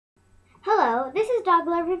Hello, this is Dog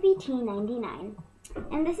Lover BT99,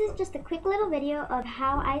 and this is just a quick little video of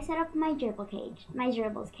how I set up my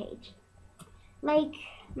gerbils cage. Like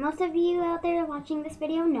most of you out there watching this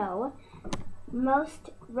video know, most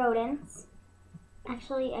rodents,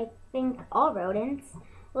 actually I think all rodents,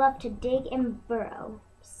 love to dig and burrow.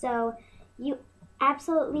 So you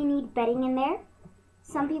absolutely need bedding in there.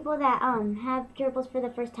 Some people that have gerbils for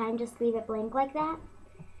the first time just leave it blank like that.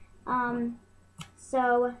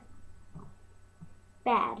 So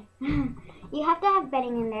bad. You have to have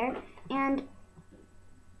bedding in there, and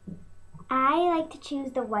I like to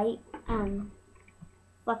choose the white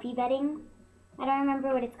fluffy bedding. I don't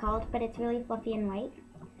remember what it's called, but it's really fluffy and white.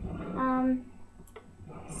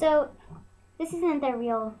 So this isn't the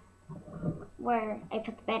real where I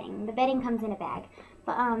put the bedding. The bedding comes in a bag,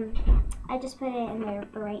 but I just put it in there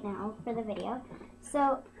for right now for the video.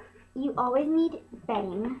 So you always need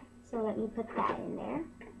bedding, so let me put that in there.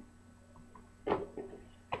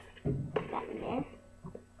 That in there.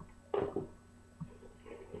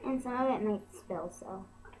 And some of it might spill, so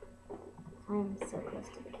I'm so close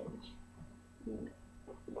to the cage. You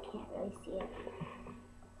can't really see it.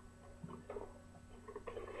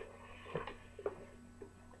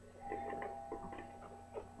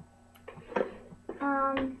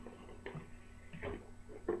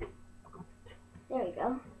 There we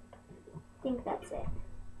go. I think that's it.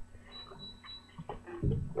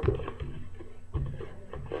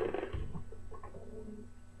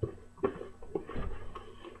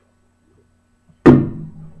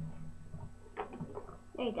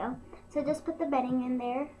 There you go. So just put the bedding in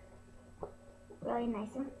there, really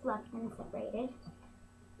nice and fluffy and separated.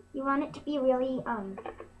 You want it to be really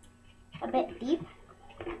a bit deep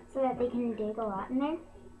so that they can dig a lot in there.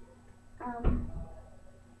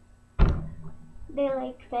 They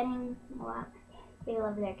like bedding a lot. They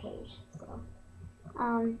love their cage, so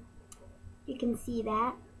you can see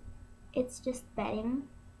that it's just bedding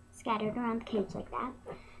scattered around the cage like that.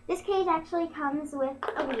 This cage actually comes with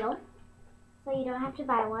a wheel, so you don't have to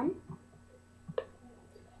buy one.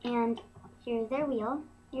 And here's their wheel.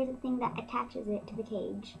 Here's the thing that attaches it to the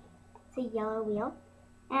cage. It's a yellow wheel.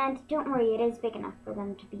 And don't worry, it is big enough for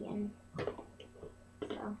them to be in.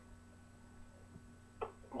 So,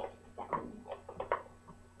 that one.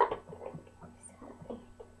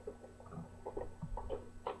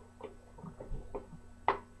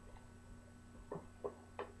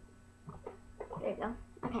 There you go.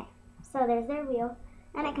 Okay, so there's their wheel,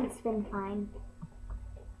 and it can spin fine.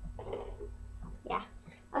 Yeah.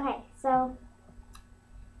 Okay, so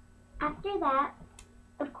after that,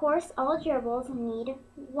 of course, all gerbils need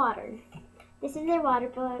water. This is their water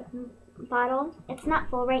bottle. It's not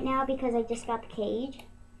full right now because I just got the cage.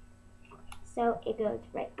 So it goes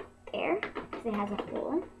right there because it has a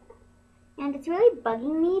hole. And it's really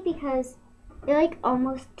bugging me because it like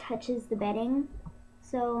almost touches the bedding.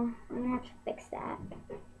 So I'm gonna have to fix that.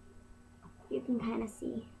 You can kind of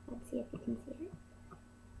see. Let's see if you can see it.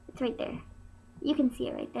 It's right there. You can see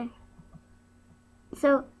it right there.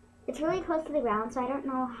 So it's really close to the ground, so I don't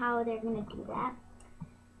know how they're gonna do that.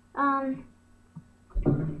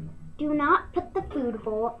 Do not put the food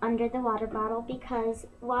bowl under the water bottle because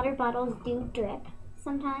water bottles do drip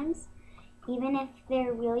sometimes, even if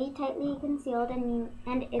they're really tightly concealed and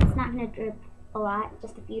it's not gonna drip a lot,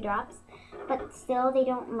 just a few drops. But still, they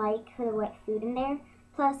don't like the wet food in there.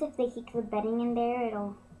 Plus, if they keep the bedding in there,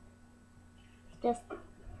 it's just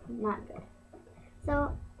not good.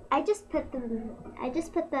 So I just put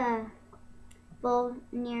the bowl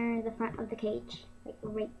near the front of the cage, like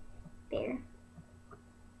right there.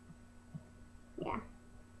 Yeah,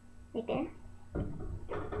 right there.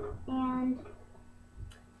 And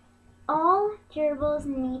all gerbils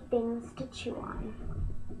need things to chew on.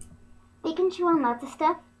 They can chew on lots of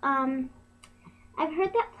stuff. I've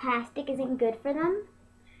heard that plastic isn't good for them.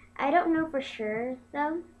 I don't know for sure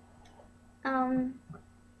though.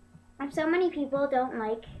 So many people don't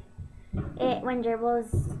like it when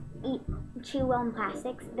gerbils chew on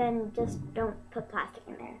plastics, then just don't put plastic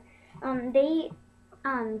in there. They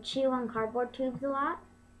chew on cardboard tubes a lot.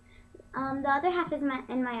 The other half is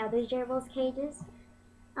in my other gerbils cages.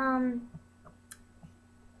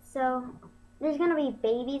 So there's gonna be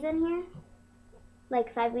babies in here,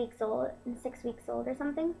 like 5 weeks old and 6 weeks old or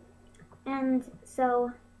something. And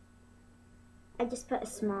so I just put a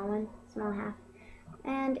small half.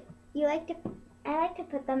 And I like to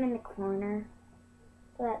put them in the corner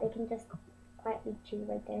so that they can just quietly chew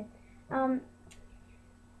right there.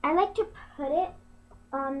 I like to put it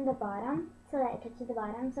on the bottom so that it touches the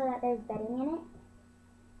bottom so that there's bedding in it.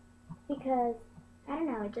 Because, I don't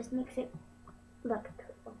know, it just makes it look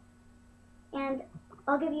cool. And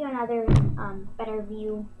I'll give you another better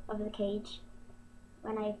view of the cage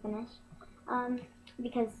when I finish.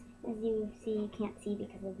 Because as you see, you can't see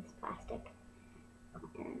because of this plastic.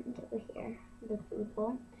 And over here, the food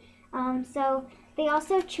bowl. So they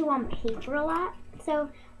also chew on paper a lot. So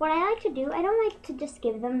what I like to do, I don't like to just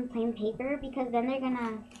give them plain paper because then they're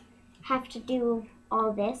gonna have to do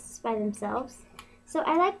all this by themselves. So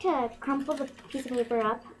I like to crumple the piece of paper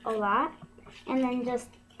up a lot and then just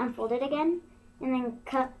unfold it again and then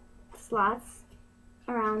cut slots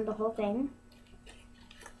around the whole thing.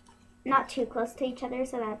 Not too close to each other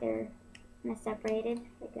so that they're kind of separated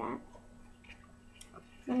like that.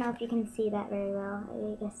 I don't know if you can see that very well.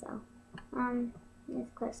 I guess so. This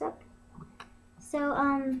close up. So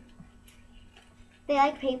they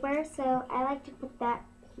like paper, so I like to put that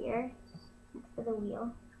here next to the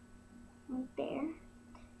wheel, right there.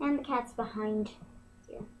 And the cat's behind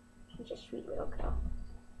here. She's a sweet little girl.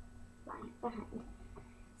 Behind.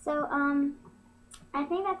 So I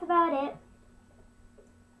think that's about it.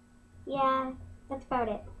 Yeah, that's about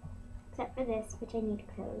it. Except for this, which I need to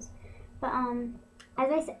close. But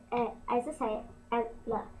as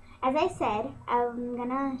I said, I'm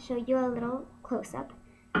gonna show you a little close-up.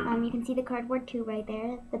 You can see the cardboard tube right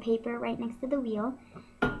there, the paper right next to the wheel,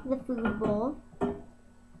 the food bowl,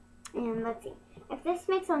 and let's see. If this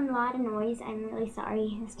makes a lot of noise, I'm really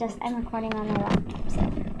sorry. It's just I'm recording on my laptop, so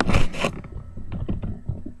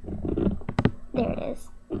there it is.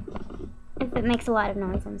 If it makes a lot of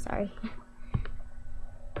noise, I'm sorry.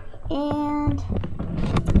 And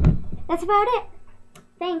that's about it.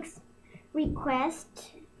 Thanks.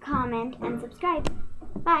 Request, comment, and subscribe.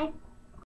 Bye.